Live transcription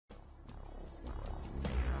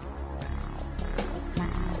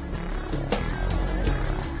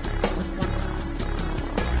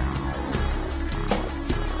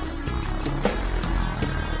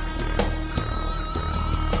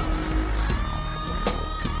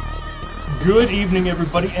Good evening,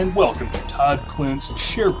 everybody, and welcome to Todd Klindt's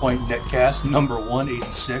SharePoint Netcast number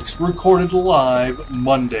 186, recorded live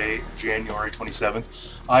Monday, January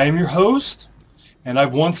 27th. I am your host, and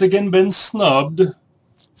I've once again been snubbed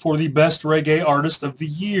for the Best Reggae Artist of the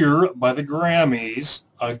Year by the Grammys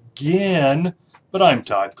again, but I'm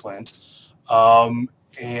Todd Klindt.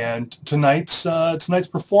 And tonight's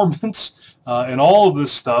performance and all of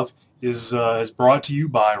this stuff is brought to you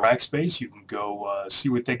by Rackspace. You can go see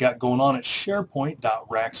what they got going on at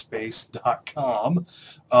sharepoint.rackspace.com.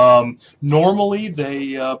 Normally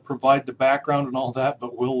they provide the background and all that,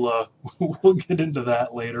 but we'll get into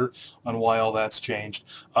that later on why all that's changed.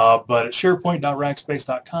 But at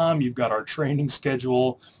sharepoint.rackspace.com, you've got our training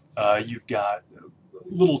schedule. You've got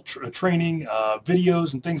little training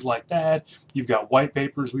videos and things like that. You've got white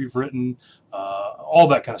papers we've written, all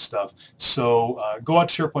that kind of stuff. So go out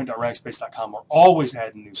to sharepoint.rackspace.com. We're always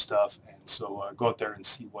adding new stuff, and so go out there and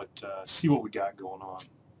see what we got going on.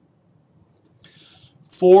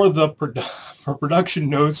 For the for production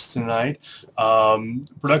notes tonight,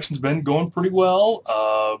 production's been going pretty well.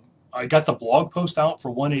 I got the blog post out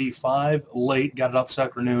for 185 late, got it out this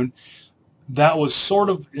afternoon. That was sort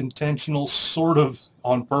of intentional, sort of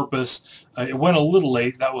on purpose. It went a little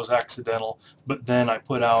late. That was accidental. But then I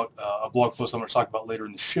put out a blog post I'm going to talk about later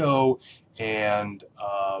in the show, and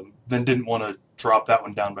then didn't want to drop that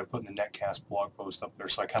one down by putting the Netcast blog post up there.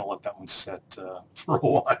 So I kind of let that one sit for a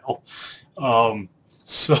while.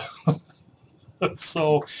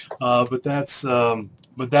 But that's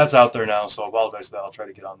out there now. So I apologize for that. I'll try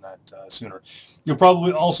to get on that sooner. You'll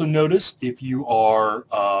probably also notice, if you are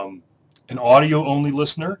an audio-only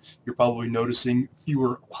listener, you're probably noticing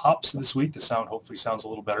fewer pops this week. The sound hopefully sounds a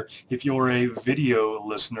little better. If you're a video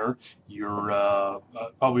listener, you're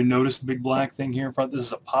probably noticed the big black thing here in front. This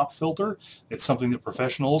is a pop filter. It's something that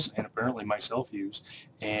professionals and apparently myself use,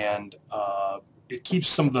 and it keeps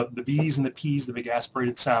some of the B's and the P's, the big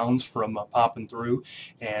aspirated sounds, from popping through.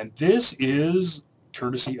 And this is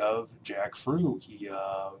courtesy of Jack Frew. He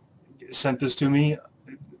sent this to me.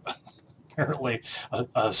 Apparently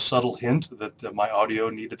a subtle hint that my audio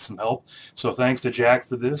needed some help. So thanks to Jack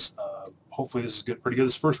for this. Hopefully this is pretty good.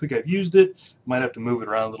 This first week I've used it. Might have to move it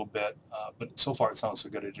around a little bit, but so far it sounds so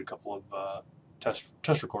good. I did a couple of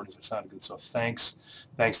test recordings that sounded good. So thanks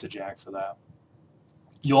to Jack for that.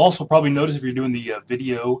 You'll also probably notice, if you're doing the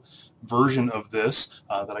video version of this,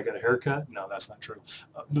 that I got a haircut. No, that's not true.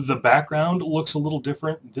 The background looks a little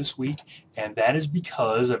different this week, and that is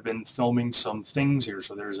because I've been filming some things here.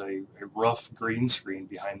 So there's a rough green screen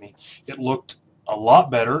behind me. It looked a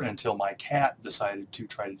lot better until my cat decided to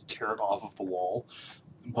try to tear it off of the wall.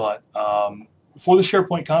 But for the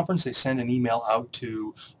SharePoint conference, they sent an email out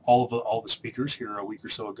to all the speakers here a week or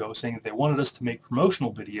so ago, saying that they wanted us to make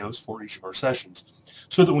promotional videos for each of our sessions,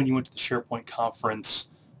 so that when you went to the SharePoint conference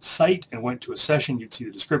site and went to a session, you'd see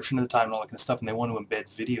the description of the time and all that kind of stuff, and they want to embed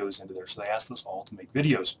videos into there. So they asked us all to make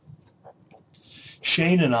videos.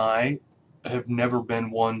 Shane and I have never been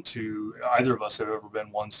one to, either of us have ever been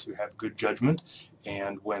ones to have good judgment,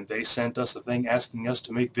 and when they sent us a thing asking us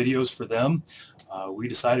to make videos for them, we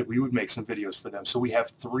decided we would make some videos for them. So we have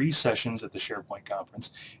 3 sessions at the SharePoint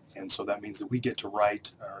conference, and so that means that we get to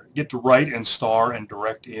write and star and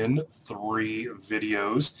direct in 3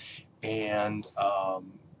 videos, and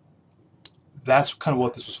that's kind of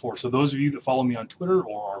what this was for. So those of you that follow me on Twitter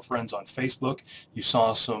or our friends on Facebook, you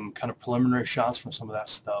saw some kind of preliminary shots from some of that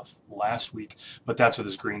stuff last week, but that's what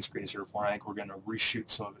this green screen is here for. I think we're going to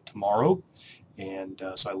reshoot some of it tomorrow, and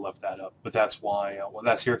so I left that up. But that's why, well,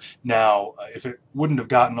 that's here. Now, if it wouldn't have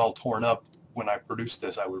gotten all torn up when I produced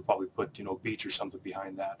this, I would have probably put, beach or something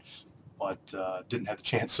behind that, but didn't have the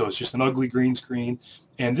chance. So it's just an ugly green screen.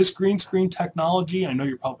 And this green screen technology, I know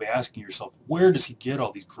you're probably asking yourself, where does he get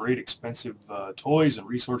all these great expensive toys and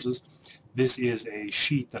resources? This is a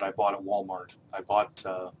sheet that I bought at Walmart. I bought,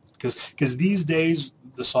 because these days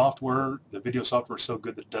the software, the video software, is so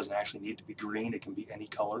good that it doesn't actually need to be green. It can be any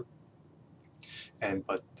color.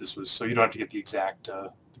 But this was, so you don't have to get the exact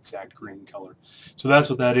green color. So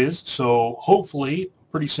that's what that is. So hopefully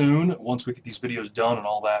pretty soon, once we get these videos done and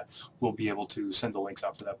all that, we'll be able to send the links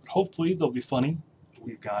out for that. But hopefully they'll be funny.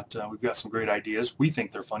 We've got some great ideas. We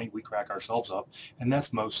think they're funny. We crack ourselves up, and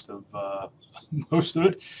that's most of it.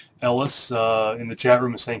 Ellis in the chat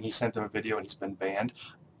room is saying he sent them a video and he's been banned.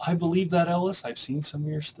 I believe that, Ellis. I've seen some of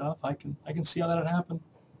your stuff. I can see how that happened.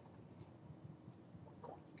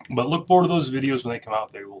 But look forward to those videos when they come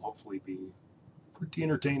out. They will hopefully be pretty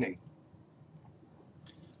entertaining.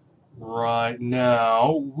 Right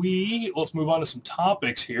now, let's move on to some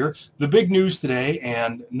topics here. The big news today,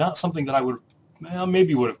 and not something that I would have,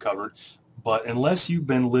 maybe would have covered, But unless you've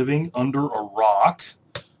been living under a rock,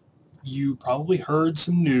 you probably heard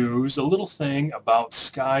some news, a little thing about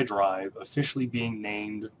SkyDrive officially being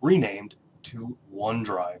renamed to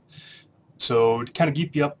OneDrive. So to kind of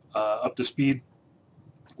keep you up to speed,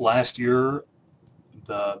 last year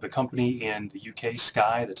the company in the UK,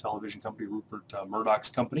 Sky, the television company, Rupert Murdoch's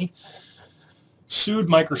company, sued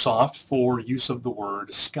Microsoft for use of the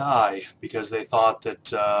word sky because they thought that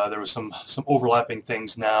there was some overlapping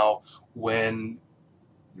things now when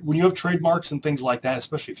you have trademarks and things like that,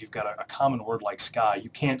 especially if you've got a common word like sky. You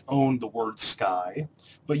can't own the word sky,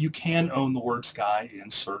 but you can own the word sky in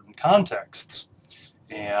certain contexts.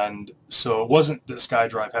 And so it wasn't that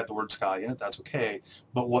SkyDrive had the word sky in it, that's okay,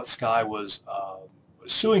 but what Sky was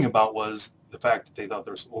suing about was the fact that they thought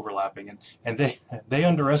there was overlapping, and they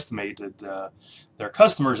underestimated their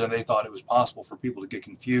customers, and they thought it was possible for people to get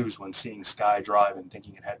confused when seeing SkyDrive and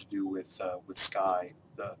thinking it had to do with Sky,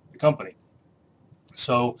 the company.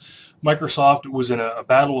 So Microsoft was in a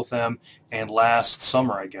battle with them, and last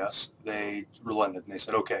summer, I guess, they relented and they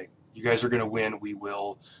said, okay, you guys are going to win, we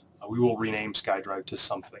will rename SkyDrive to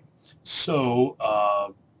something.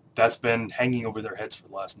 So that's been hanging over their heads for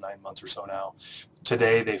the last 9 months or so now.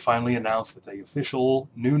 Today they finally announced that the official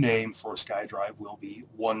new name for SkyDrive will be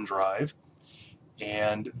OneDrive,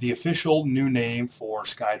 and the official new name for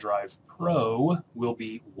SkyDrive Pro will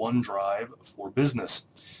be OneDrive for Business.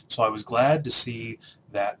 So I was glad to see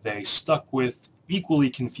that they stuck with equally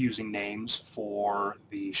confusing names for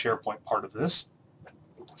the SharePoint part of this.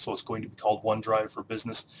 So it's going to be called OneDrive for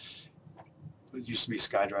Business. It used to be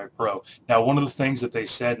SkyDrive Pro. Now, one of the things that they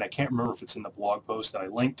said, and I can't remember if it's in the blog post that I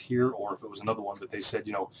linked here or if it was another one, but they said,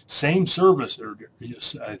 you know, same service, or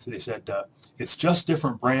they said it's just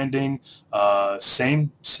different branding,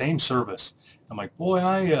 same service. I'm like, boy,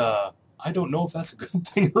 I don't know if that's a good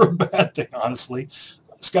thing or a bad thing, honestly.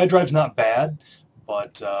 SkyDrive's not bad,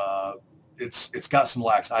 but it's got some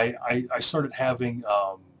lacks. I started having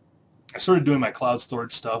I started doing my cloud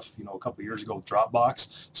storage stuff, you know, a couple of years ago with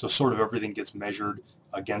Dropbox, so sort of everything gets measured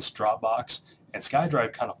against Dropbox, and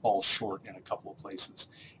SkyDrive kind of falls short in a couple of places.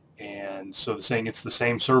 And so the saying it's the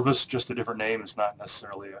same service, just a different name, is not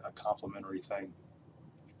necessarily a complimentary thing.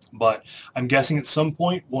 But I'm guessing at some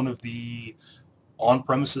point one of the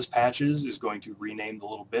on-premises patches is going to rename the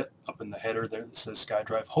little bit up in the header there that says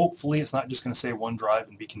SkyDrive. Hopefully it's not just going to say OneDrive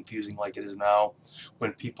and be confusing like it is now.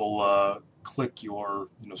 When people click your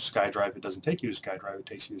SkyDrive, it doesn't take you to SkyDrive, it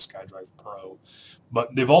takes you to SkyDrive Pro.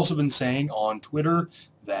 But they've also been saying on Twitter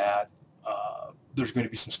that there's going to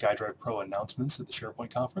be some SkyDrive Pro announcements at the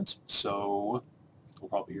SharePoint conference, so we'll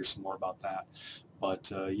probably hear some more about that.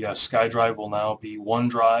 But yes, SkyDrive will now be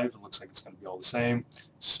OneDrive. It looks like it's going to be all the same.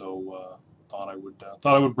 So thought I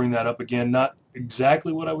would bring that up again. Not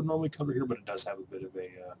exactly what I would normally cover here, but it does have a bit of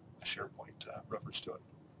a SharePoint reference to it.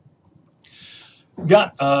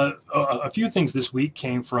 Got a few things this week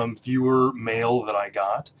came from viewer mail that I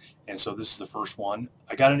got, and so this is the first one.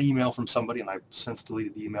 I got an email from somebody, and I've since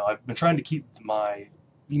deleted the email. I've been trying to keep my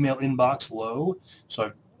email inbox low, so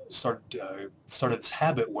I've started this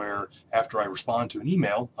habit where after I respond to an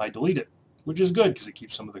email, I delete it, which is good because it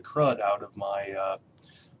keeps some of the crud out of my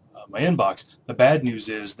my inbox. The bad news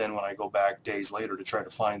is then when I go back days later to try to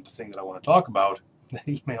find the thing that I want to talk about,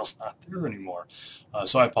 the email's not there anymore.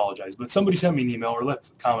 So I apologize. But somebody sent me an email or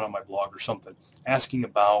left a comment on my blog or something asking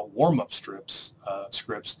about warm-up scripts,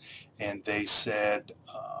 and they said,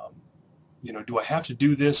 do I have to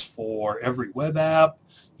do this for every web app?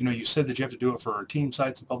 You said that you have to do it for team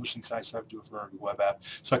sites and publishing sites, so I have to do it for every web app.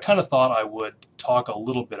 So I kind of thought I would talk a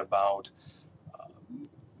little bit about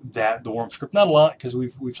the warm script. Not a lot, because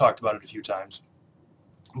we've talked about it a few times.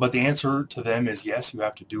 But the answer to them is yes, you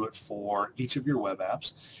have to do it for each of your web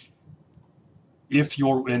apps.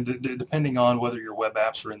 Depending on whether your web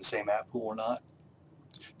apps are in the same app pool or not.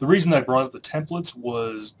 The reason I brought up the templates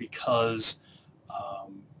was because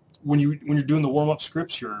when you're doing the warm-up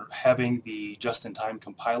scripts, you're having the just-in-time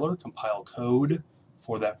compiler compile code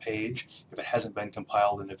for that page if it hasn't been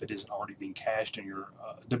compiled and if it isn't already being cached in your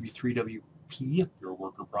W3WP, your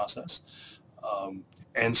worker process.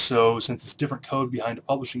 And so since it's different code behind a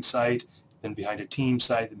publishing site, then behind a team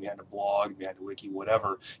site, then behind a blog, behind a wiki,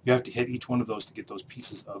 whatever, you have to hit each one of those to get those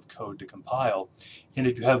pieces of code to compile. And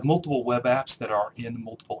if you have multiple web apps that are in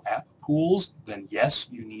multiple app pools, then yes,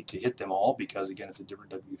 you need to hit them all because, again, it's a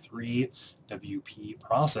different W3WP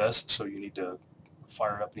process, so you need to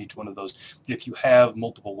fire it up in each one of those. If you have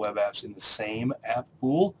multiple web apps in the same app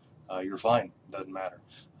pool, you're fine. It doesn't matter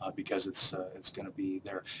because it's going to be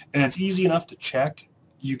there. And it's easy enough to check.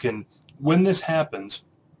 You can, when this happens,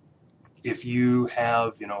 if you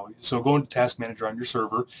have, so go into Task Manager on your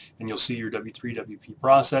server and you'll see your W3, WP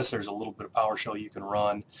process. There's a little bit of PowerShell you can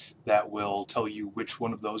run that will tell you which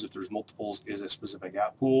one of those, if there's multiples, is a specific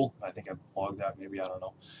app pool. I think I logged that, maybe, I don't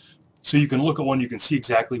know. So you can look at one, you can see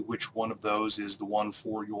exactly which one of those is the one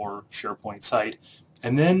for your SharePoint site,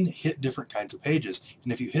 and then hit different kinds of pages.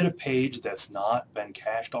 And if you hit a page that's not been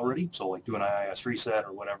cached already, so like do an IIS reset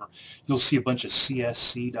or whatever, you'll see a bunch of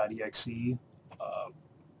csc.exe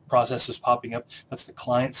processes popping up. That's the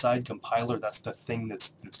client-side compiler. That's the thing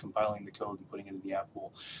that's compiling the code and putting it in the app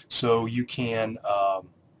pool. So you can,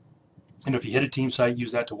 if you hit a team site,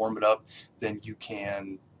 use that to warm it up. Then you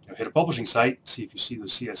can hit a publishing site, see if you see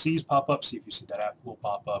those CSCs pop up, see if you see that app pool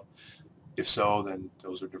pop up. If so, then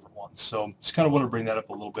those are different ones. So just kind of want to bring that up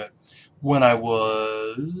a little bit. When I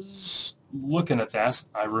was looking at that,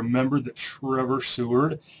 I remembered that Trevor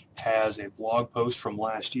Seward has a blog post from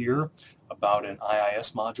last year about an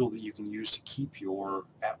IIS module that you can use to keep your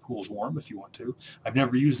app pools warm if you want to. I've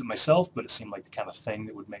never used it myself, but it seemed like the kind of thing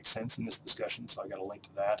that would make sense in this discussion, so I got a link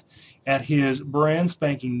to that at his brand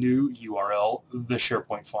spanking new URL,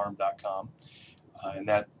 thesharepointfarm.com. And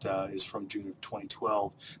that is from June of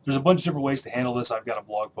 2012. There's a bunch of different ways to handle this. I've got a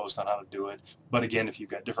blog post on how to do it. But again, if you've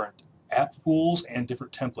got different app pools and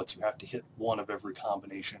different templates, you have to hit one of every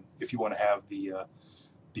combination if you want to have the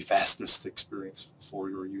fastest experience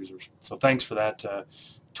for your users. So thanks for that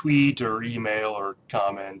tweet or email or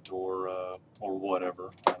comment or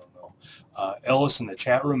whatever. I don't know. Ellis in the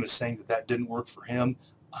chat room is saying that didn't work for him.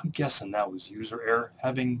 I'm guessing that was user error.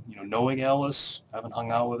 Knowing Ellis, having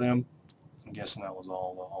hung out with him, I'm guessing that was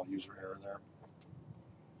all user error there.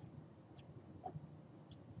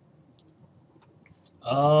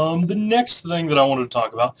 The next thing that I wanted to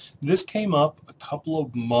talk about, this came up a couple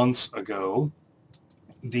of months ago.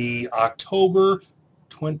 The October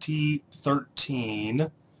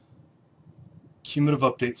 2013 cumulative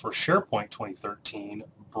update for SharePoint 2013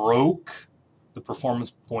 broke the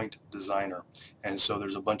Performance Point Designer. And so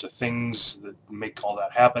there's a bunch of things that make all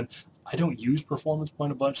that happen. I don't use Performance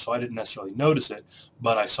Point a bunch, so I didn't necessarily notice it,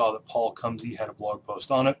 but I saw that Paul Cumsey had a blog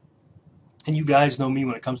post on it. And you guys know me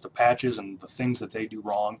when it comes to patches and the things that they do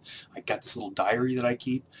wrong. I got this little diary that I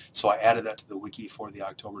keep, so I added that to the wiki for the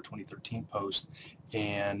October 2013 post.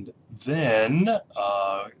 And then,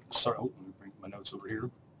 let me bring my notes over here.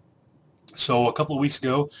 So a couple of weeks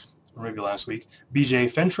ago, or maybe last week, BJ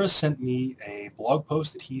Fentress sent me a blog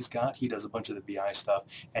post that he's got. He does a bunch of the BI stuff,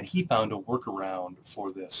 and he found a workaround for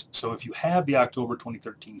this. So if you have the October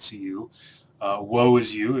 2013 CU, woe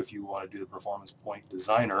is you if you want to do the Performance Point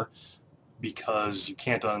Designer, because you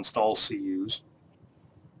can't uninstall CUs.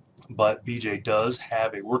 But BJ does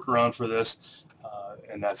have a workaround for this,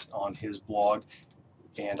 and that's on his blog.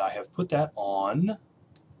 And I have put that on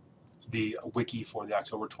the wiki for the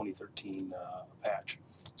October 2013 patch.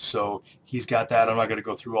 So he's got that. I'm not going to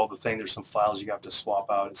go through all the thing. There's some files you have to swap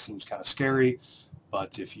out. It seems kind of scary.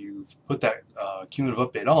 But if you've put that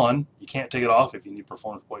cumulative update on, you can't take it off. If you need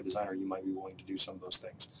Performance Point Designer, you might be willing to do some of those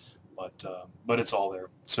things. But it's all there.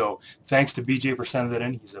 So thanks to BJ for sending that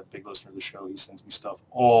in. He's a big listener of the show. He sends me stuff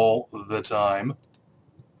all the time.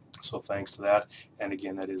 So thanks to that. And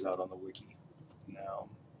again, that is out on the wiki now.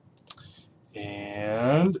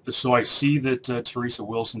 And so I see that Teresa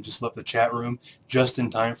Wilson just left the chat room just in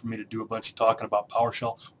time for me to do a bunch of talking about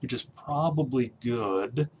PowerShell, which is probably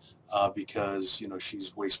good because,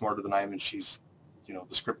 she's way smarter than I am, and she's, the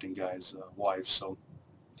scripting guy's wife. So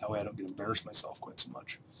that way I don't get embarrassed myself quite so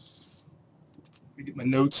much. Let me get my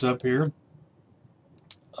notes up here.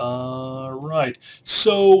 Right.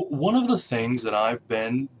 So one of the things that I've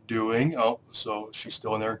been doing, so she's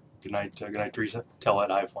still in there. Good night, Teresa. Tell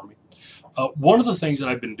that hi for me. One of the things that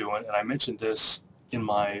I've been doing, and I mentioned this in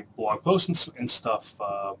my blog posts and stuff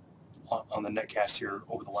on the Netcast here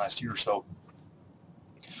over the last year or so.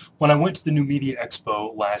 When I went to the New Media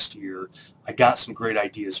Expo last year, I got some great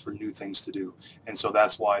ideas for new things to do, and so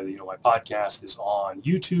that's why my podcast is on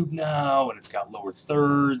YouTube now, and it's got lower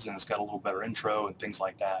thirds, and it's got a little better intro and things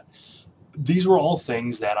like that. These were all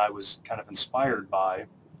things that I was kind of inspired by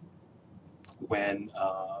when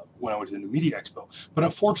I went to the New Media Expo. But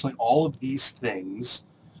unfortunately, all of these things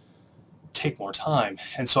take more time,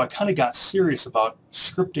 and so I kind of got serious about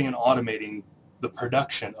scripting and automating the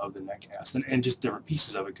production of the Netcast and just different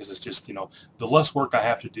pieces of it, because it's just, the less work I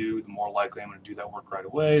have to do, the more likely I'm going to do that work right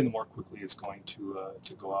away, and the more quickly it's going to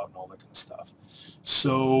go out and all that kind of stuff.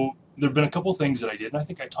 So there have been a couple of things that I did, and I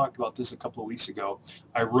think I talked about this a couple of weeks ago.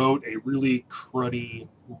 I wrote a really cruddy,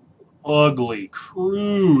 ugly,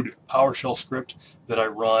 crude PowerShell script that I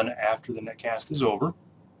run after the Netcast is over.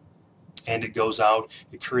 and it goes out,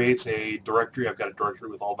 it creates a directory. I've got a directory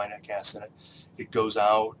with all my netcasts in it. It goes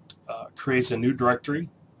out, creates a new directory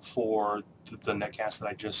for the netcast that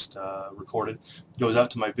I just recorded, goes out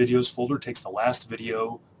to my videos folder, takes the last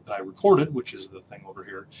video that I recorded, which is the thing over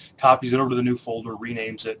here, copies it over to the new folder,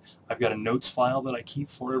 renames it. I've got a notes file that I keep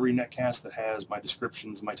for every netcast that has my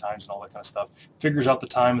descriptions, my times, and all that kind of stuff. Figures out the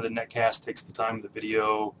time of the netcast, takes the time of the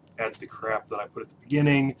video, adds the crap that I put at the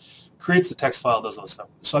beginning, creates the text file, does all this stuff.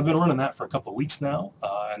 So I've been running that for a couple of weeks now,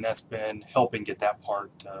 and that's been helping get that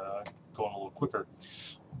part going a little quicker.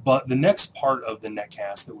 But the next part of the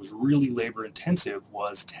netcast that was really labor intensive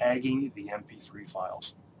was tagging the MP3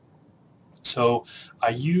 files. So I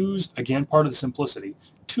used, again, part of the simplicity.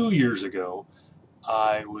 2 years ago,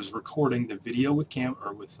 I was recording the video with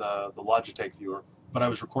the Logitech viewer, but I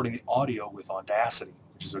was recording the audio with Audacity,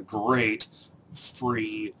 which is a great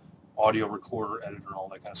free audio recorder, editor, and all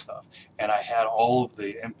that kind of stuff. And I had all of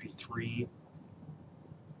the MP3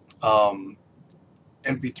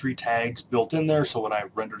 tags built in there, so when I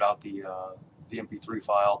rendered out the MP3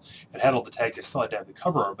 file, it had all the tags. I still had to have the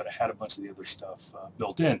cover art, but it had a bunch of the other stuff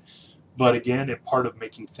built in. But again, a part of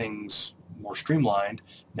making things more streamlined,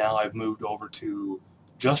 now I've moved over to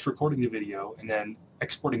just recording the video and then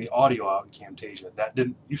exporting the audio out in Camtasia. That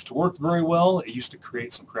didn't used to work very well. It used to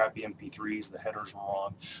create some crappy MP3s. The headers were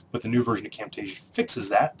wrong, but the new version of Camtasia fixes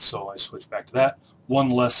that, so I switched back to that. One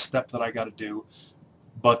less step that I got to do.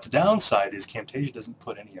 But the downside is Camtasia doesn't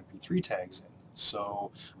put any MP3 tags in.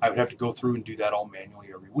 So I would have to go through and do that all manually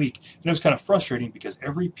every week. And it was kind of frustrating because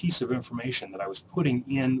every piece of information that I was putting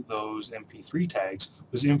in those MP3 tags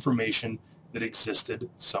was information that existed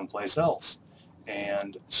someplace else.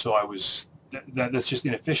 And so I was, that's just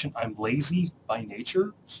inefficient. I'm lazy by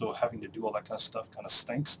nature, so having to do all that kind of stuff kind of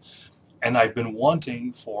stinks. And I've been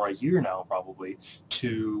wanting for a year now probably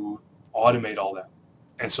to automate all that.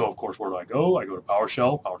 And so, of course, where do I go? I go to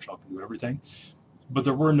PowerShell. PowerShell can do everything. But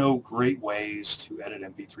there were no great ways to edit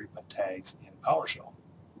MP3 tags in PowerShell.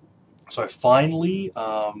 So I finally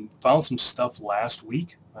found some stuff last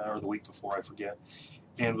week, or the week before, I forget,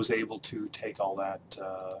 and was able to take all that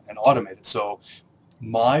and automate it. So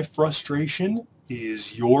my frustration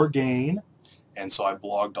is your gain, and so I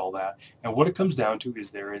blogged all that. And what it comes down to is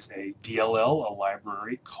there is a DLL, a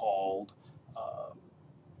library called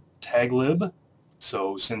taglib.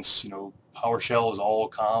 So since, PowerShell is all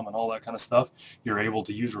COM and all that kind of stuff, you're able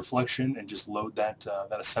to use reflection and just load that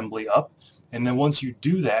assembly up. And then once you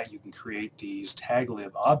do that, you can create these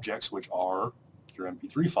taglib objects, which are your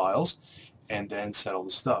MP3 files, and then set all the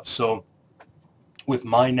stuff. So with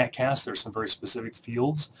my netcast, there's some very specific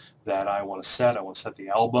fields that I want to set. I want to set the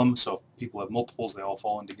album, so if people have multiples, they all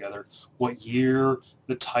fall in together. What year,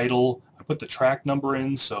 the title, I put the track number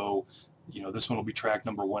in, so this one will be track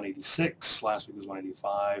number 186. Last week was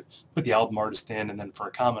 185. Put the album artist in, and then for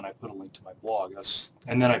a comment, I put a link to my blog.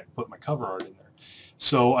 And then I put my cover art in there.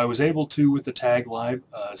 So I was able to, with the tag lib,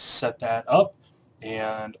 set that up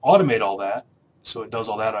and automate all that. So it does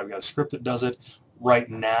all that. I've got a script that does it. Right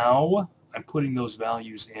now, I'm putting those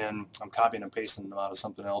values in. I'm copying and pasting them out of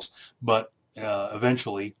something else. But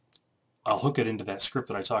eventually, I'll hook it into that script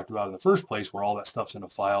that I talked about in the first place, where all that stuff's in a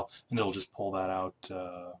file, and it'll just pull that out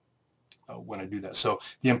when I do that. So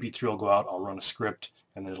the MP3 will go out, I'll run a script,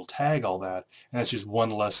 and then it'll tag all that. And that's just one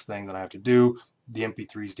less thing that I have to do. The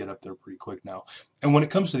MP3s get up there pretty quick now. And when it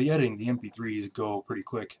comes to the editing, the MP3s go pretty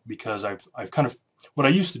quick because I've kind of, what I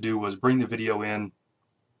used to do was bring the video in,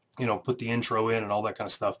 put the intro in and all that kind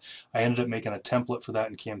of stuff. I ended up making a template for that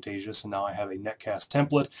in Camtasia, so now I have a netcast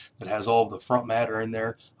template that has all of the front matter in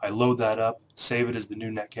there. I load that up, save it as the new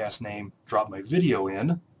netcast name, drop my video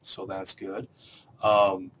in, so that's good.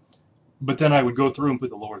 But then I would go through and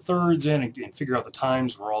put the lower thirds in and figure out the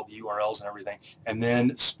times for all the URLs and everything, and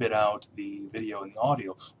then spit out the video and the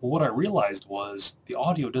audio. Well, what I realized was the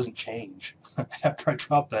audio doesn't change after I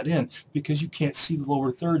drop that in because you can't see the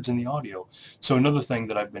lower thirds in the audio. So another thing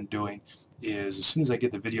that I've been doing is as soon as I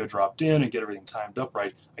get the video dropped in and get everything timed up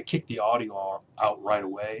right, I kick the audio out right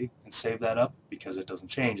away and save that up because it doesn't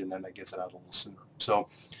change, and then that gets it out a little sooner. So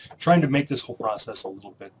trying to make this whole process a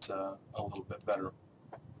little bit better.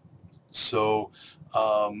 So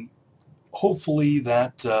hopefully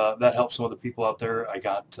that that helps some other people out there. I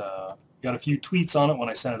got a few tweets on it when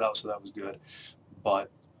I sent it out, so that was good.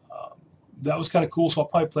 But that was kind of cool, so I'll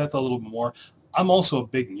probably play with that a little bit more. I'm also a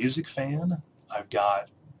big music fan. I've got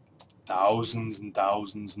thousands and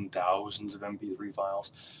thousands and thousands of MP3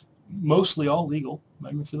 files, mostly all legal,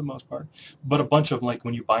 I mean, for the most part, but a bunch of them, like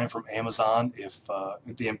when you buy them from Amazon, if the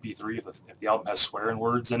MP3, if the album has swearing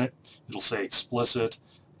words in it, it'll say explicit.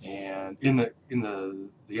 and in the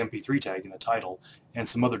MP3 tag in the title, and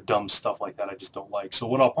some other dumb stuff like that I just don't like. So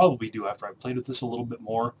what I'll probably do after I've played with this a little bit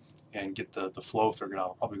more and get the flow figured out,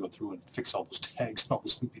 I'll probably go through and fix all those tags and all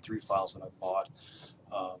those MP3 files that I bought.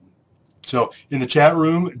 So in the chat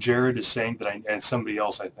room, Jared is saying that and somebody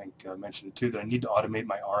else I think mentioned it too, that I need to automate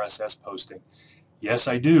my RSS posting. Yes,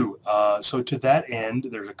 I do. So to that end,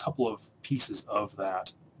 there's a couple of pieces of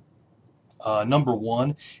that. Number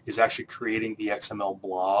one is actually creating the XML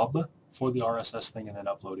blob for the RSS thing and then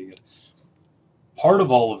uploading it. Part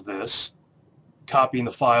of all of this, copying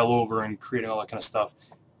the file over and creating all that kind of stuff,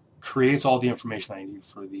 creates all the information I need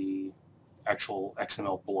for the actual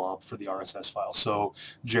XML blob for the RSS file. So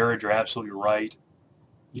Jared, you're absolutely right.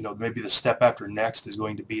 You know, maybe the step after next is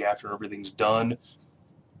going to be after everything's done,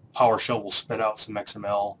 PowerShell will spit out some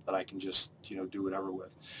XML that I can just, you know, do whatever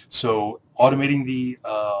with. So automating the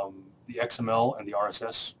XML and the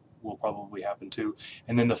RSS will probably happen too.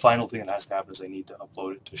 And then the final thing that has to happen is I need to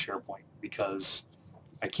upload it to SharePoint, because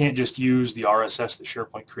I can't just use the RSS that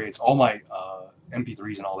SharePoint creates. All my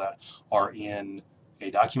MP3s and all that are in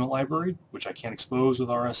a document library, which I can't expose with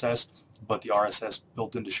RSS, but the RSS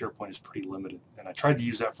built into SharePoint is pretty limited. And I tried to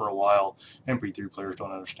use that for a while. MP3 players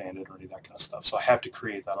don't understand it or any of that kind of stuff. So I have to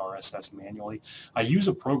create that RSS manually. I use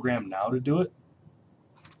a program now to do it,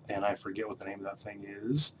 and I forget what the name of that thing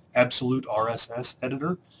is. Absolute RSS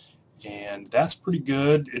Editor. And that's pretty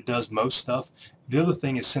good. It does most stuff. The other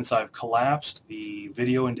thing is, since I've collapsed the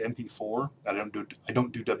video into MP4, I don't do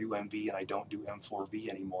WMV and I don't do M4V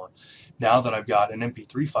anymore. Now that I've got an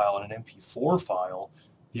MP3 file and an MP4 file,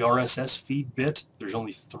 the RSS feed bit, there's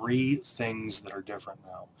only 3 things that are different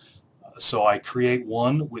now. So I create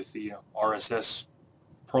one with the RSS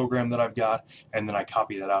program that I've got, and then I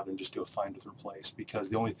copy that out and just do a find with replace, because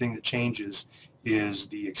the only thing that changes is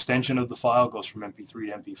the extension of the file goes from MP3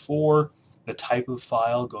 to MP4, the type of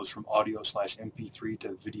file goes from audio/MP3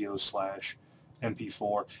 to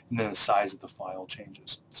video/MP4, and then the size of the file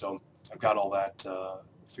changes. So I've got all that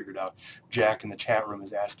figured out. Jack in the chat room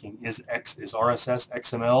is asking, is RSS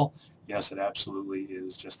XML? Yes, it absolutely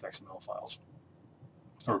is just XML files,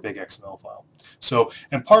 or a big XML file. So,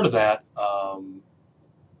 and part of that,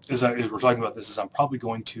 as we're talking about this, is I'm probably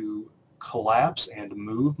going to collapse and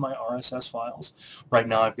move my RSS files. Right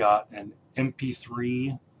now I've got an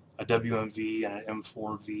MP3, a WMV, and an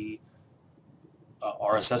M4V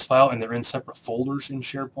RSS file, and they're in separate folders in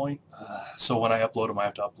SharePoint. So when I upload them, I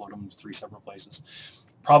have to upload them to 3 separate places.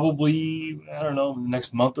 Probably, I don't know, the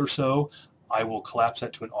next month or so, I will collapse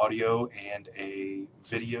that to an audio and a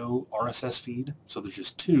video RSS feed. So there's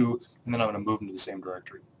just 2, and then I'm going to move them to the same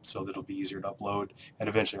directory so that it'll be easier to upload, and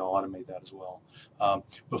eventually I'll automate that as well.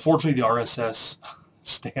 But fortunately, the RSS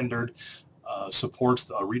standard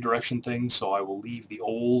supports a redirection thing, so I will leave the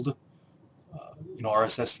old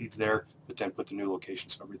RSS feeds there, but then put the new location,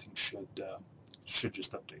 so everything should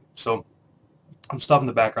just update. So I'm stuff in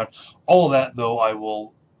the background. All of that, though, I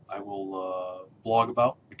will blog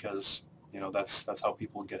about, because that's how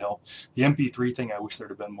people get help. The MP3 thing, I wish there'd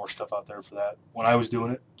have been more stuff out there for that when I was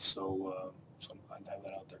doing it. So I'm glad to have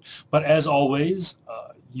that out there. But as always,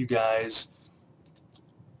 you guys,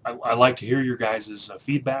 I like to hear your guys'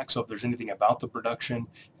 feedback. So if there's anything about the production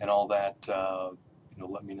and all that,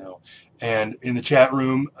 let me know. And in the chat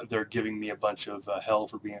room, they're giving me a bunch of hell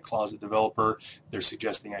for being a closet developer. They're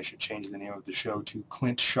suggesting I should change the name of the show to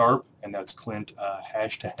Klindt Sharp, and that's Klindt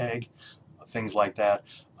hashtag, things like that.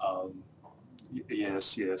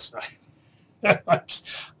 Yes.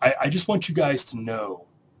 I just want you guys to know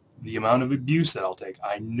the amount of abuse that I'll take.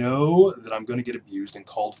 I know that I'm going to get abused and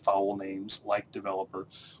called foul names like developer,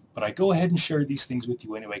 but I go ahead and share these things with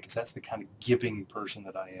you anyway, because that's the kind of giving person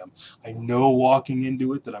that I am. I know walking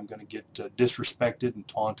into it that I'm going to get disrespected and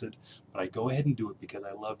taunted, but I go ahead and do it because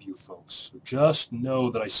I love you folks. So just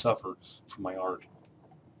know that I suffer for my art.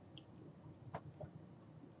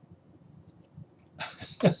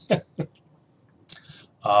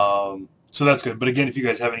 So that's good. But again, if you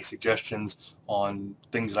guys have any suggestions on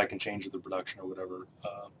things that I can change with the production or whatever,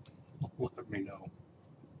 let me know.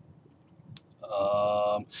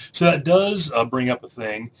 So that does bring up a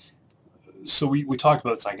thing. So we talked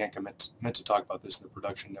about this. I think I meant to talk about this in the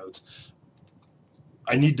production notes.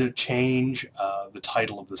 I need to change the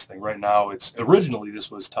title of this thing. Right now, originally this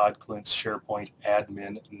was Todd Klindt's SharePoint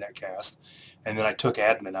Admin Netcast, and then I took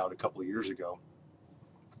admin out a couple of years ago.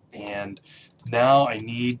 And now I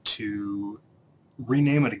need to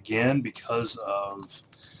rename it again because of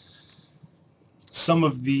some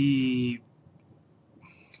of the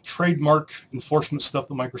trademark enforcement stuff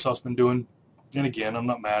that Microsoft's been doing. And again, I'm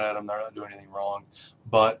not mad at them. They're not doing anything wrong.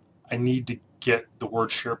 But I need to get the word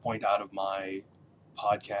SharePoint out of my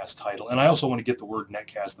podcast title. And I also want to get the word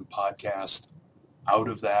Netcast and podcast out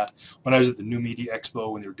of that. When I was at the New Media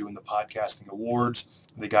Expo, when they were doing the podcasting awards,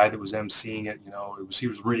 the guy that was emceeing it, he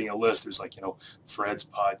was reading a list. It was like, Fred's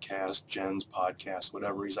podcast, Jen's podcast,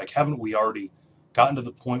 whatever. He's like, haven't we already gotten to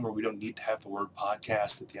the point where we don't need to have the word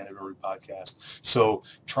podcast at the end of every podcast? So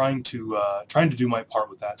trying to do my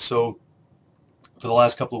part with that. So for the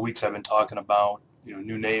last couple of weeks, I've been talking about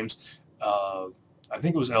new names. I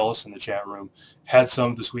think it was Ellis in the chat room had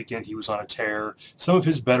some this weekend. He was on a tear. Some of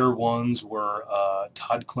his better ones were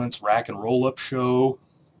Todd Klindt's Rack and Roll Up Show,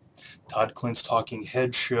 Todd Klindt's Talking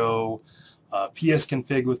Head Show, PS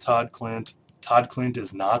Config with Todd Klindt. Todd Klindt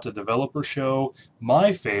is Not a Developer Show.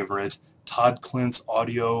 My favorite, Todd Klindt's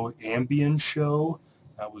Audio Ambient Show.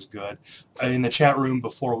 That was good. In the chat room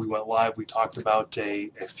before we went live, we talked about a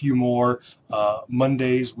few more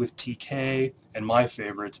Mondays with TK, and my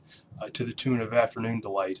favorite, to the tune of Afternoon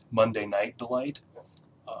Delight, Monday Night Delight.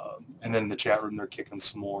 And then in the chat room, they're kicking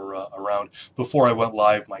some more around. Before I went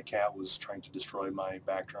live, my cat was trying to destroy my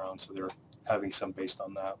background, so they're having some based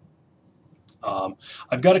on that.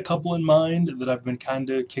 I've got a couple in mind that I've been kind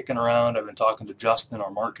of kicking around. I've been talking to Justin, our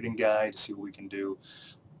marketing guy, to see what we can do.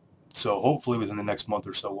 So hopefully within the next month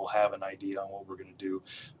or so, we'll have an idea on what we're going to do.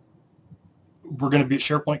 We're going to be at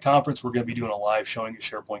SharePoint Conference. We're going to be doing a live showing at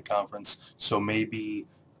SharePoint Conference. So maybe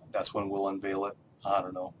that's when we'll unveil it. I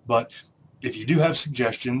don't know. But if you do have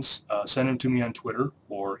suggestions, send them to me on Twitter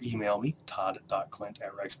or email me,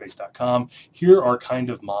 todd.klint@rackspace.com. Here are kind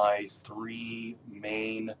of my 3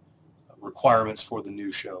 main requirements for the new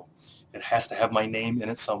show. It has to have my name in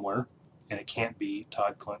it somewhere, and it can't be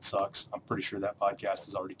Todd Klindt Sucks. I'm pretty sure that podcast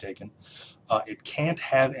is already taken. It can't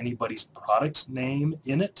have anybody's product name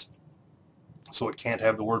in it. So it can't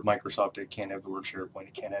have the word Microsoft, it can't have the word SharePoint,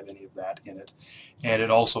 it can't have any of that in it. And it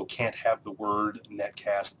also can't have the word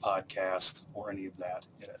Netcast, podcast, or any of that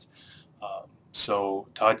in it. So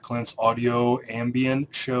Todd Klindt's Audio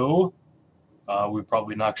Ambient Show, we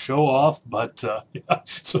probably knock show off, but yeah.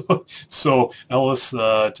 So Ellis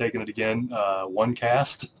taking it again,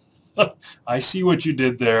 OneCast. I see what you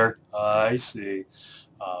did there. I see.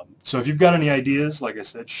 So if you've got any ideas, like I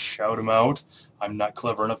said, shout them out. I'm not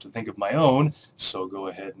clever enough to think of my own, so go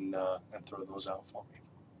ahead and throw those out for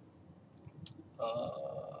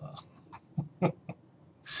me.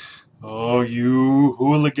 Oh, you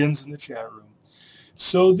hooligans in the chat room.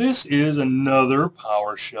 So this is another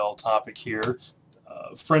PowerShell topic here.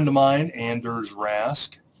 A friend of mine, Anders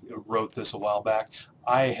Rask, wrote this a while back.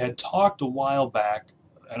 I had talked a while back,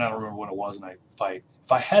 and I don't remember when it was, and if I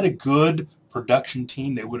had a good production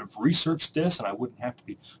team, they would have researched this, and I wouldn't have to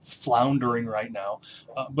be floundering right now.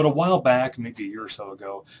 But a while back, maybe a year or so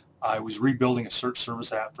ago, I was rebuilding a search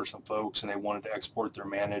service app for some folks, and they wanted to export their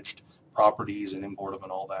managed properties and import them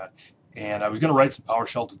and all that. And I was going to write some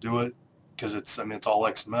PowerShell to do it, because it's all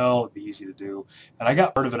XML, it'd be easy to do. And I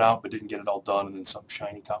got part of it out, but didn't get it all done, and then something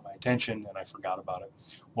shiny caught my attention, and I forgot about it.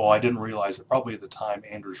 Well, I didn't realize that probably at the time,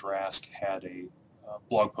 Anders Rask had a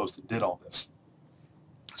blog post that did all this.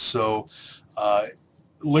 So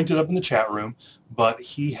linked it up in the chat room, but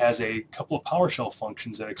he has a couple of PowerShell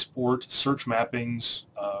functions that export search mappings,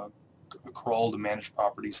 crawl to manage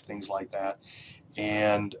properties, things like that.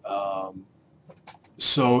 And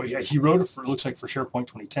so he wrote it for, it looks like for SharePoint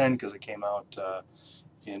 2010, because it came out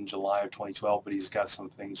in July of 2012, but he's got some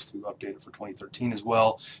things to update it for 2013 as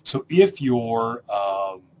well. So if you're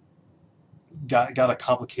got a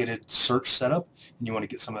complicated search setup and you want to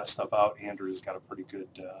get some of that stuff out, Andrew has got a pretty good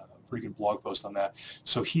blog post on that.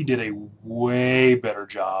 So he did a way better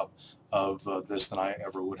job of this than I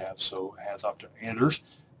ever would have. So hats off to Anders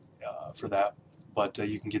for that. But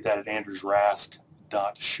you can get that at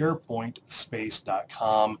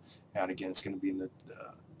andersrask.sharepointspace.com. And again, it's going to be in the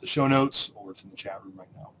show notes, or it's in the chat room right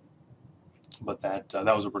now. But that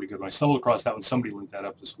was a pretty good one. I stumbled across that one. Somebody linked that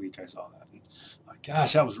up this week. I saw that. And,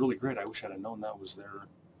 gosh, that was really great. I wish I'd have known that was there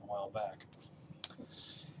a while back.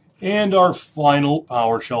 And our final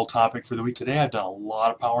PowerShell topic for the week today. I've done a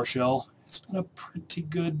lot of PowerShell. It's been a pretty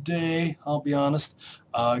good day, I'll be honest.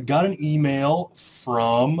 Got an email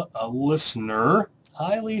from a listener.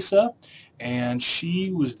 Hi, Lisa. And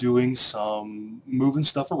she was doing some moving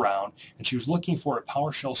stuff around, and she was looking for a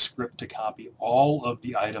PowerShell script to copy all of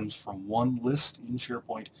the items from one list in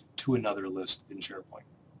SharePoint to another list in SharePoint.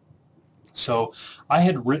 So I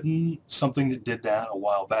had written something that did that a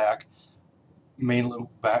while back, mainly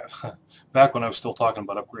back when I was still talking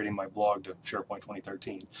about upgrading my blog to SharePoint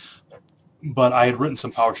 2013. But I had written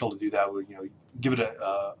some PowerShell to do that. Give it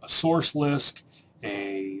a source list,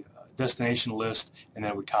 a destination list, and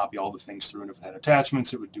then it would copy all the things through, and if it had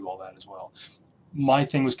attachments, it would do all that as well. my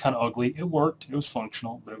thing was kind of ugly. It worked. It was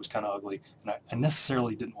functional, but it was kind of ugly. And I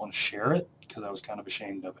necessarily didn't want to share it because I was kind of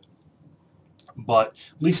ashamed of it. But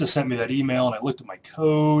Lisa sent me that email, and I looked at my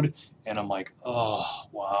code, and I'm like, oh,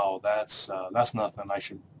 wow, that's nothing I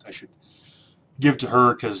should give to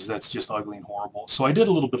her because that's just ugly and horrible. So I did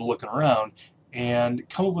a little bit of looking around and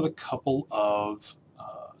come up with a couple of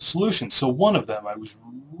solutions. So one of them I was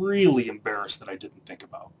really embarrassed that I didn't think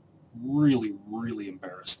about. Really, really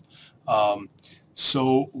embarrassed.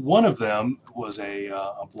 So one of them was a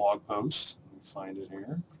blog post. Let me find it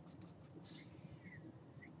here.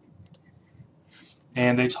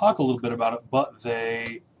 And they talk a little bit about it, but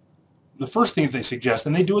the first thing that they suggest,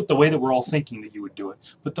 and they do it the way that we're all thinking that you would do it,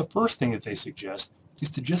 but the first thing that they suggest is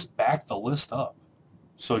to just back the list up.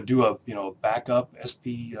 So do a backup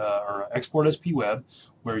SP or export SP web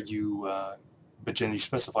where you, but then you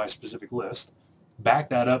specify a specific list, back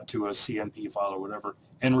that up to a CMP file or whatever,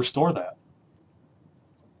 and restore that.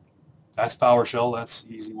 That's PowerShell. That's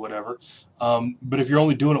easy, whatever. But if you're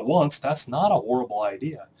only doing it once, that's not a horrible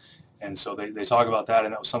idea. And so they talk about that,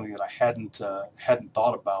 and that was something that I hadn't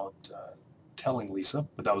thought about telling Lisa,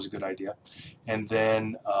 but that was a good idea. And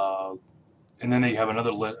then they have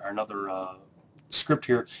another script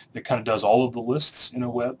here that kind of does all of the lists in a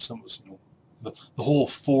web. Some was the whole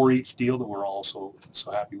for each deal that we're all so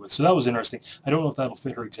happy with. So that was interesting. I don't know if that'll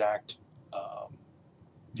fit her exact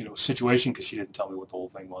situation because she didn't tell me what the whole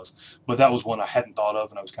thing was. But that was one I hadn't thought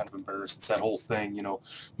of, and I was kind of embarrassed. It's that whole thing,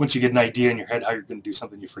 once you get an idea in your head how you're going to do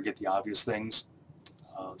something, you forget the obvious things.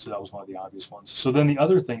 So that was one of the obvious ones. So then the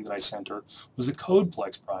other thing that I sent her was a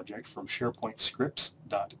CodePlex project from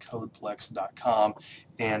SharePointScripts.codeplex.com,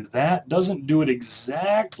 and that doesn't do it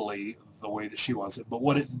exactly the way that she wants it, but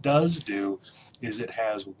what it does do is it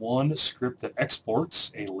has one script that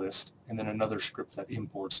exports a list and then another script that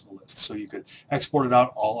imports the list. So you could export it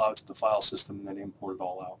all out to the file system and then import it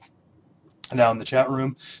all out. Now in the chat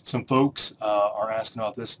room, some folks are asking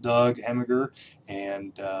about this. Doug Hemiger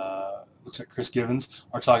and looks like Chris Givens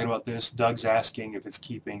are talking about this. Doug's asking if it's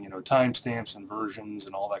keeping timestamps and versions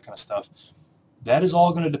and all that kind of stuff. That is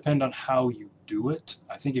all going to depend on how you do it.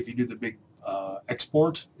 I think if you do the big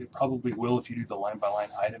export, it probably will. If you do the line-by-line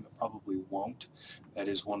item, it probably won't. That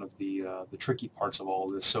is one of the tricky parts of all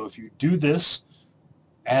of this. So if you do this,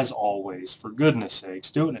 as always, for goodness sakes,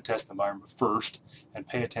 do it in a test environment first and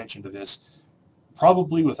pay attention to this.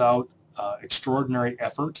 Probably without extraordinary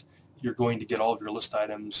effort, you're going to get all of your list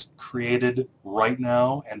items created right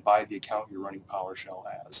now and by the account you're running PowerShell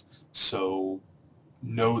as. So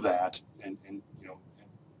know that and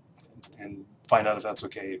find out if that's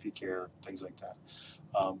okay, if you care, things like that.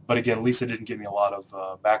 But again, Lisa didn't give me a lot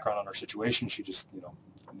of background on her situation. She just,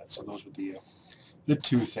 so those were the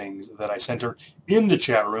two things that I sent her. In the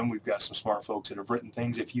chat room, we've got some smart folks that have written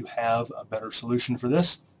things. If you have a better solution for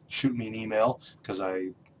this, shoot me an email, because I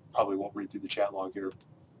probably won't read through the chat log here.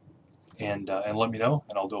 And let me know,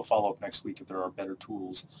 and I'll do a follow-up next week if there are better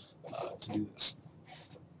tools to do this.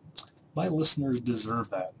 My listeners deserve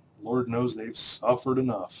that. Lord knows they've suffered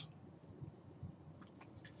enough.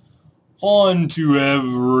 On to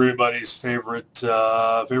everybody's favorite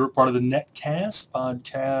part of the Netcast,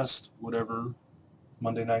 podcast, whatever,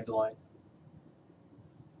 Monday Night Delight.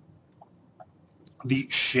 The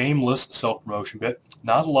shameless self-promotion bit.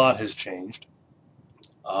 Not a lot has changed.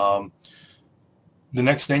 The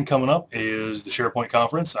next thing coming up is the SharePoint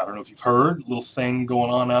conference. I don't know if you've heard, a little thing going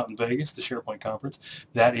on out in Vegas, the SharePoint conference.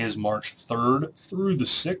 That is March 3rd through the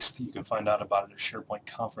 6th. You can find out about it at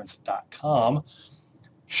SharePointConference.com.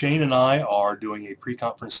 Shane and I are doing a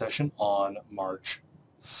pre-conference session on March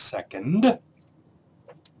 2nd.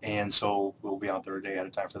 And so we'll be out there a day at a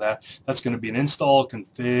time for that. That's going to be an install,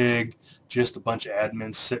 config, just a bunch of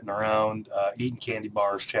admins sitting around, eating candy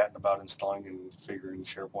bars, chatting about installing and configuring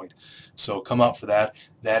SharePoint. So come out for that.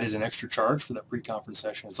 That is an extra charge for that pre-conference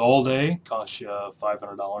session. It's all day, costs you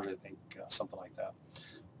 $500, I think, something like that.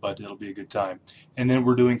 But it'll be a good time. And then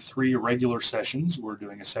we're doing 3 regular sessions. We're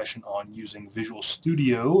doing a session on using Visual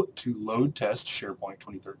Studio to load test SharePoint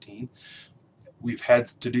 2013. We've had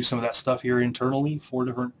to do some of that stuff here internally, 4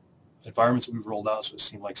 different environments that we've rolled out, so it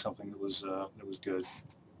seemed like something that was good.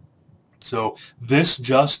 So this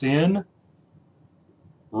just in,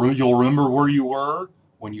 you'll remember where you were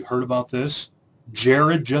when you heard about this.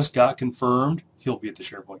 Jared just got confirmed. He'll be at the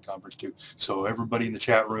SharePoint conference too. So everybody in the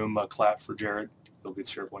chat room, clap for Jared. He'll be at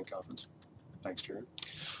the SharePoint conference. Thanks, Jared.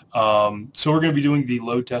 So we're going to be doing the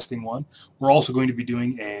load testing one. We're also going to be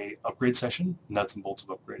doing a upgrade session, nuts and bolts of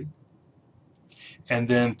upgrading. And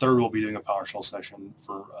then third, we'll be doing a PowerShell session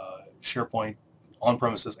for SharePoint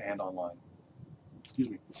on-premises and online. Excuse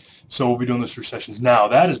me. So we'll be doing those 3 sessions. Now,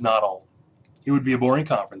 that is not all. it would be a boring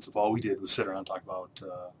conference if all we did was sit around and talk about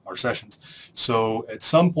our sessions. So at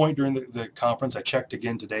some point during the conference, I checked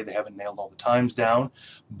again today. They haven't nailed all the times down,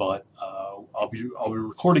 but I'll be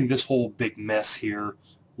recording this whole big mess here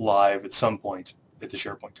live at some point at the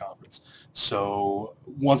SharePoint conference. So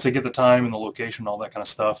once I get the time and the location and all that kind of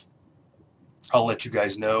stuff, I'll let you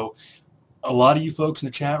guys know. A lot of you folks in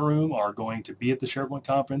the chat room are going to be at the SharePoint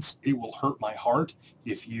conference. It will hurt my heart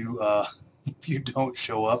if you don't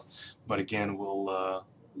show up, but again, we'll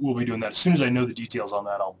be doing that. As soon as I know the details on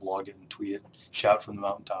that, I'll blog it and tweet it, shout from the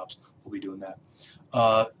mountaintops. We'll be doing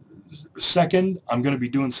that. Second, I'm going to be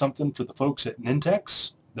doing something for the folks at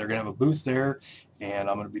Nintex. They're going to have a booth there, and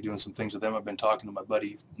I'm going to be doing some things with them. I've been talking to my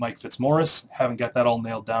buddy Mike Fitzmaurice. Haven't got that all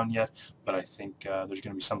nailed down yet, but I think there's going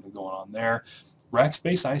to be something going on there.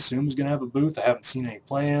 Rackspace, I assume, is going to have a booth. I haven't seen any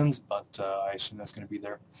plans, but I assume that's going to be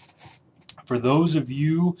there. For those of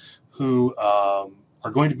you who are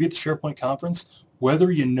going to be at the SharePoint conference,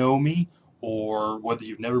 whether you know me or whether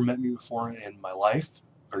you've never met me before in my life,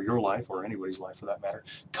 or your life, or anybody's life for that matter,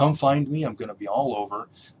 come find me. I'm going to be all over.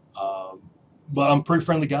 But I'm a pretty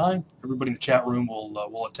friendly guy. Everybody in the chat room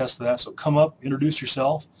will attest to that. So come up, introduce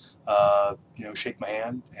yourself, shake my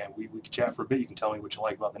hand, and we can chat for a bit. You can tell me what you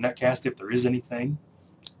like about the Netcast, if there is anything.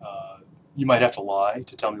 You might have to lie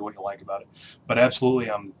to tell me what you like about it. But absolutely,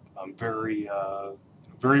 I'm very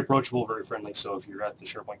very approachable, very friendly. So if you're at the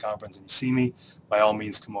SharePoint conference and you see me, by all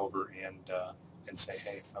means, come over and say,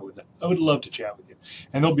 hey, I would love to chat with you.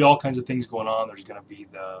 And there'll be all kinds of things going on. There's going to be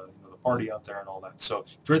the party out there and all that. So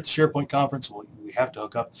if you're at the SharePoint conference, we have to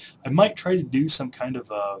hook up. I might try to do some kind of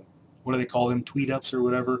what do they call them, tweet ups or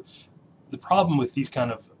whatever. The problem with these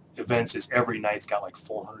kind of events is every night's got like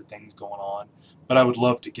 400 things going on. But I would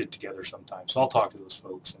love to get together sometime. So I'll talk to those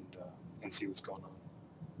folks and see what's going on.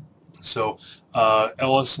 So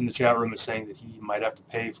Ellis in the chat room is saying that he might have to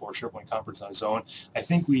pay for a SharePoint conference on his own. I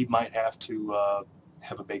think we might have to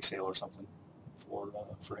have a bake sale or something for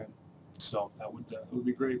him. So that would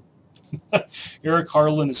be great. Eric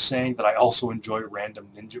Harlan is saying that I also enjoy random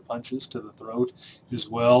ninja punches to the throat as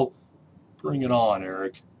well. Bring it on,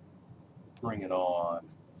 Eric. Bring it on.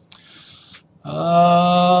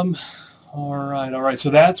 All right. So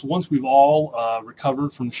that's once we've all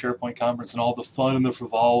recovered from the SharePoint conference and all the fun and the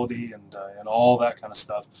frivolity and all that kind of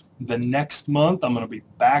stuff. The next month, I'm going to be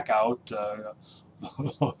back out to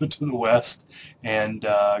the west and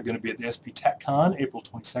going to be at the SP TechCon, April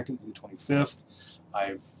 22nd through 25th.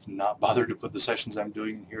 I've not bothered to put the sessions I'm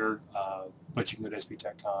doing in here, but you can go to SP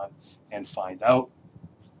TechCon and find out.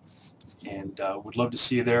 And would love to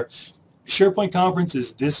see you there. SharePoint conference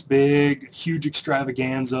is this big, huge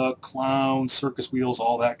extravaganza, clowns, circus wheels,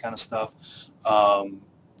 all that kind of stuff.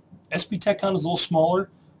 SP TechCon is a little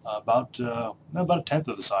smaller, about a tenth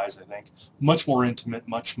of the size, I think. Much more intimate,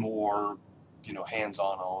 much more,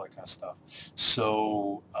 hands-on, all that kind of stuff.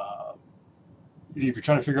 So if you're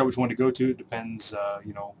trying to figure out which one to go to, it depends,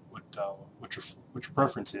 what your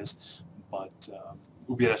preference is. But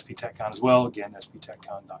we'll be at SP TechCon as well. Again,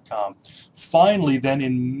 sptechcon.com. Finally, then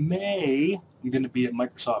in May, I'm going to be at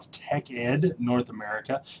Microsoft TechEd North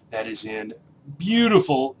America. That is in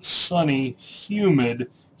beautiful, sunny,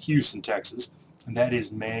 humid Houston, Texas. And that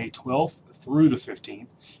is May 12th through the 15th.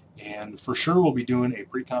 And for sure, we'll be doing a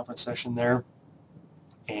pre-conference session there.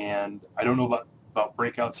 And I don't know about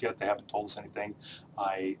breakouts yet. They haven't told us anything.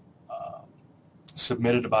 I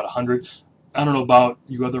submitted about 100. I don't know about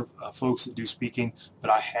you other folks that do speaking,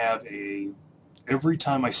 but I have every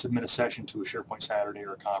time I submit a session to a SharePoint Saturday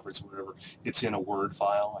or a conference or whatever, it's in a Word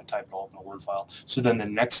file. I type it all up in a Word file. So then the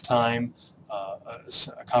next time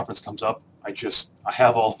a conference comes up, I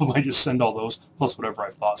have all of them. I just send all those plus whatever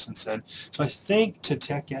I've thought since then. So I think to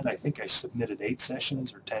TechEd, I think I submitted 8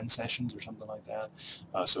 sessions or 10 sessions or something like that.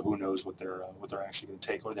 So who knows what they're actually going to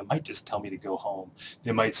take, or they might just tell me to go home.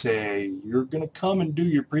 They might say you're going to come and do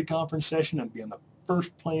your pre-conference session and be on the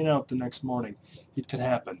first plane out the next morning. It could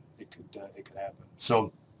happen. It could happen.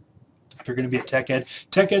 So if you're going to be at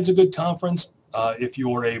TechEd's a good conference. If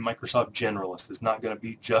you're a Microsoft generalist, it's not going to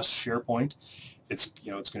be just SharePoint. It's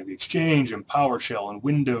it's going to be Exchange and PowerShell and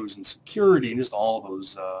Windows and security and just all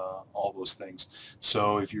those things.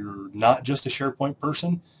 So if you're not just a SharePoint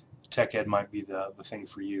person, TechEd might be the thing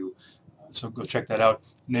for you. So go check that out.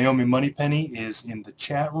 Naomi Moneypenny is in the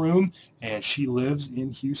chat room, and she lives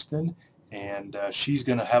in Houston, and she's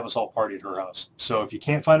going to have us all party at her house. So if you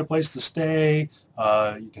can't find a place to stay,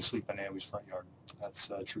 you can sleep in Naomi's front yard. That's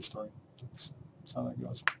a true story. That's how that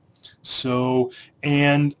goes. So,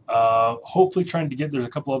 and hopefully there's a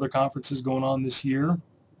couple other conferences going on this year. I'm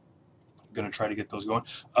going to try to get those going.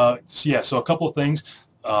 So a couple of things.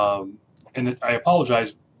 And I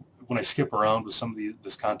apologize. when I skip around with some of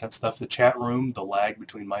this content stuff, the chat room, the lag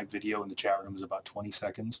between my video and the chat room is about 20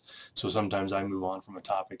 seconds. So sometimes I move on from a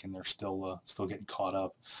topic and they're still getting caught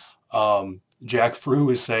up. Jack Frew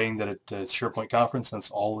is saying that at SharePoint conference,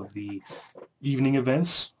 since all of the evening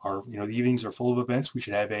events are, the evenings are full of events, we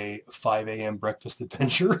should have a 5 a.m. breakfast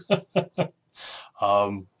adventure. We could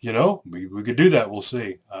do that. We'll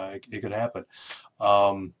see. It could happen.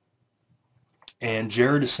 And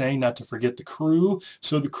Jared is saying not to forget the crew.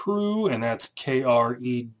 So the crew, and that's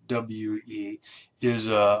KREWE, is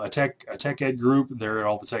a tech ed group. They're at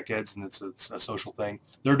all the tech eds, and it's a social thing.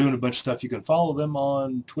 They're doing a bunch of stuff. You can follow them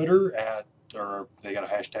on Twitter or they got a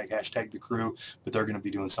hashtag the crew, but they're going to be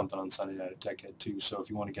doing something on Sunday night at Tech Ed too. So if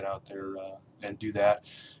you want to get out there and do that,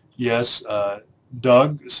 yes.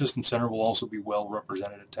 Doug, System Center, will also be well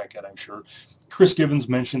represented at Tech Ed, I'm sure. Chris Gibbons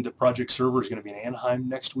mentioned that Project Server is going to be in Anaheim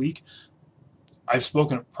next week. I've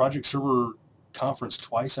spoken at Project Server conference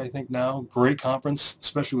twice, I think now. Great conference,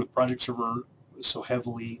 especially with Project Server so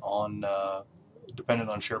heavily on dependent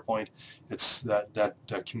on SharePoint. It's that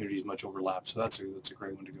community is much overlapped, so that's a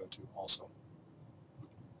great one to go to also.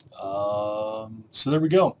 So there we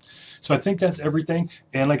go. So I think that's everything.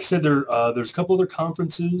 And like I said, there's a couple other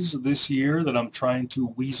conferences this year that I'm trying to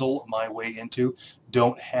weasel my way into.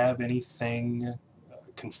 Don't have anything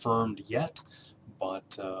confirmed yet,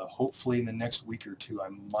 but hopefully in the next week or two I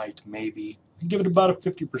might maybe give it about a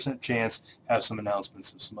 50% chance, have some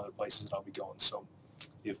announcements of some other places that I'll be going. So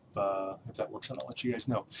if that works out, I'll let you guys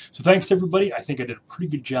know. So thanks to everybody. I think I did a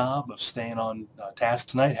pretty good job of staying on task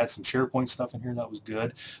tonight. Had some SharePoint stuff in here that was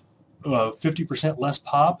good. 50% less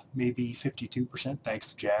pop, maybe 52%, thanks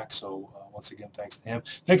to Jack. So once again, thanks to him.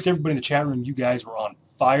 Thanks to everybody in the chat room. You guys were on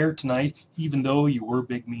fire tonight, even though you were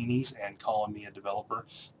big meanies and calling me a developer.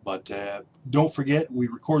 But don't forget, we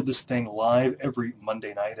record this thing live every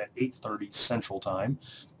Monday night at 8:30 Central Time.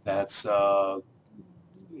 That's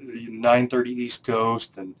 9:30 East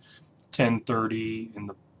Coast and 10:30 in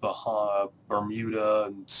the Bermuda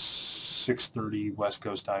and 6:30 West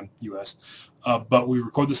Coast time, U.S. But we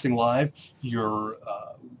record this thing live. You're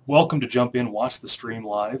welcome to jump in, watch the stream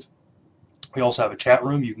live. We also have a chat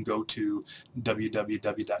room. You can go to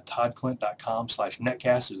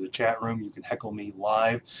www.toddklindt.com/netcast. There's a chat room. You can heckle me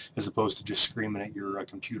live as opposed to just screaming at your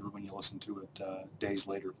computer when you listen to it days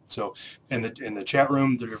later. So in the chat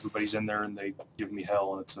room, everybody's in there and they give me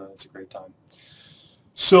hell, and it's a great time.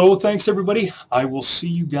 So thanks everybody. I will see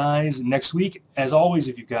you guys next week. As always,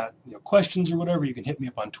 if you've got questions or whatever, you can hit me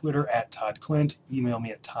up on Twitter at Todd Klindt. Email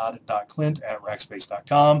me at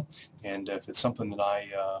todd.klindt@rackspace.com. And if it's something that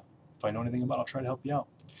if I know anything about, I'll try to help you out.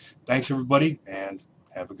 Thanks everybody, and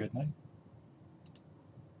have a good night.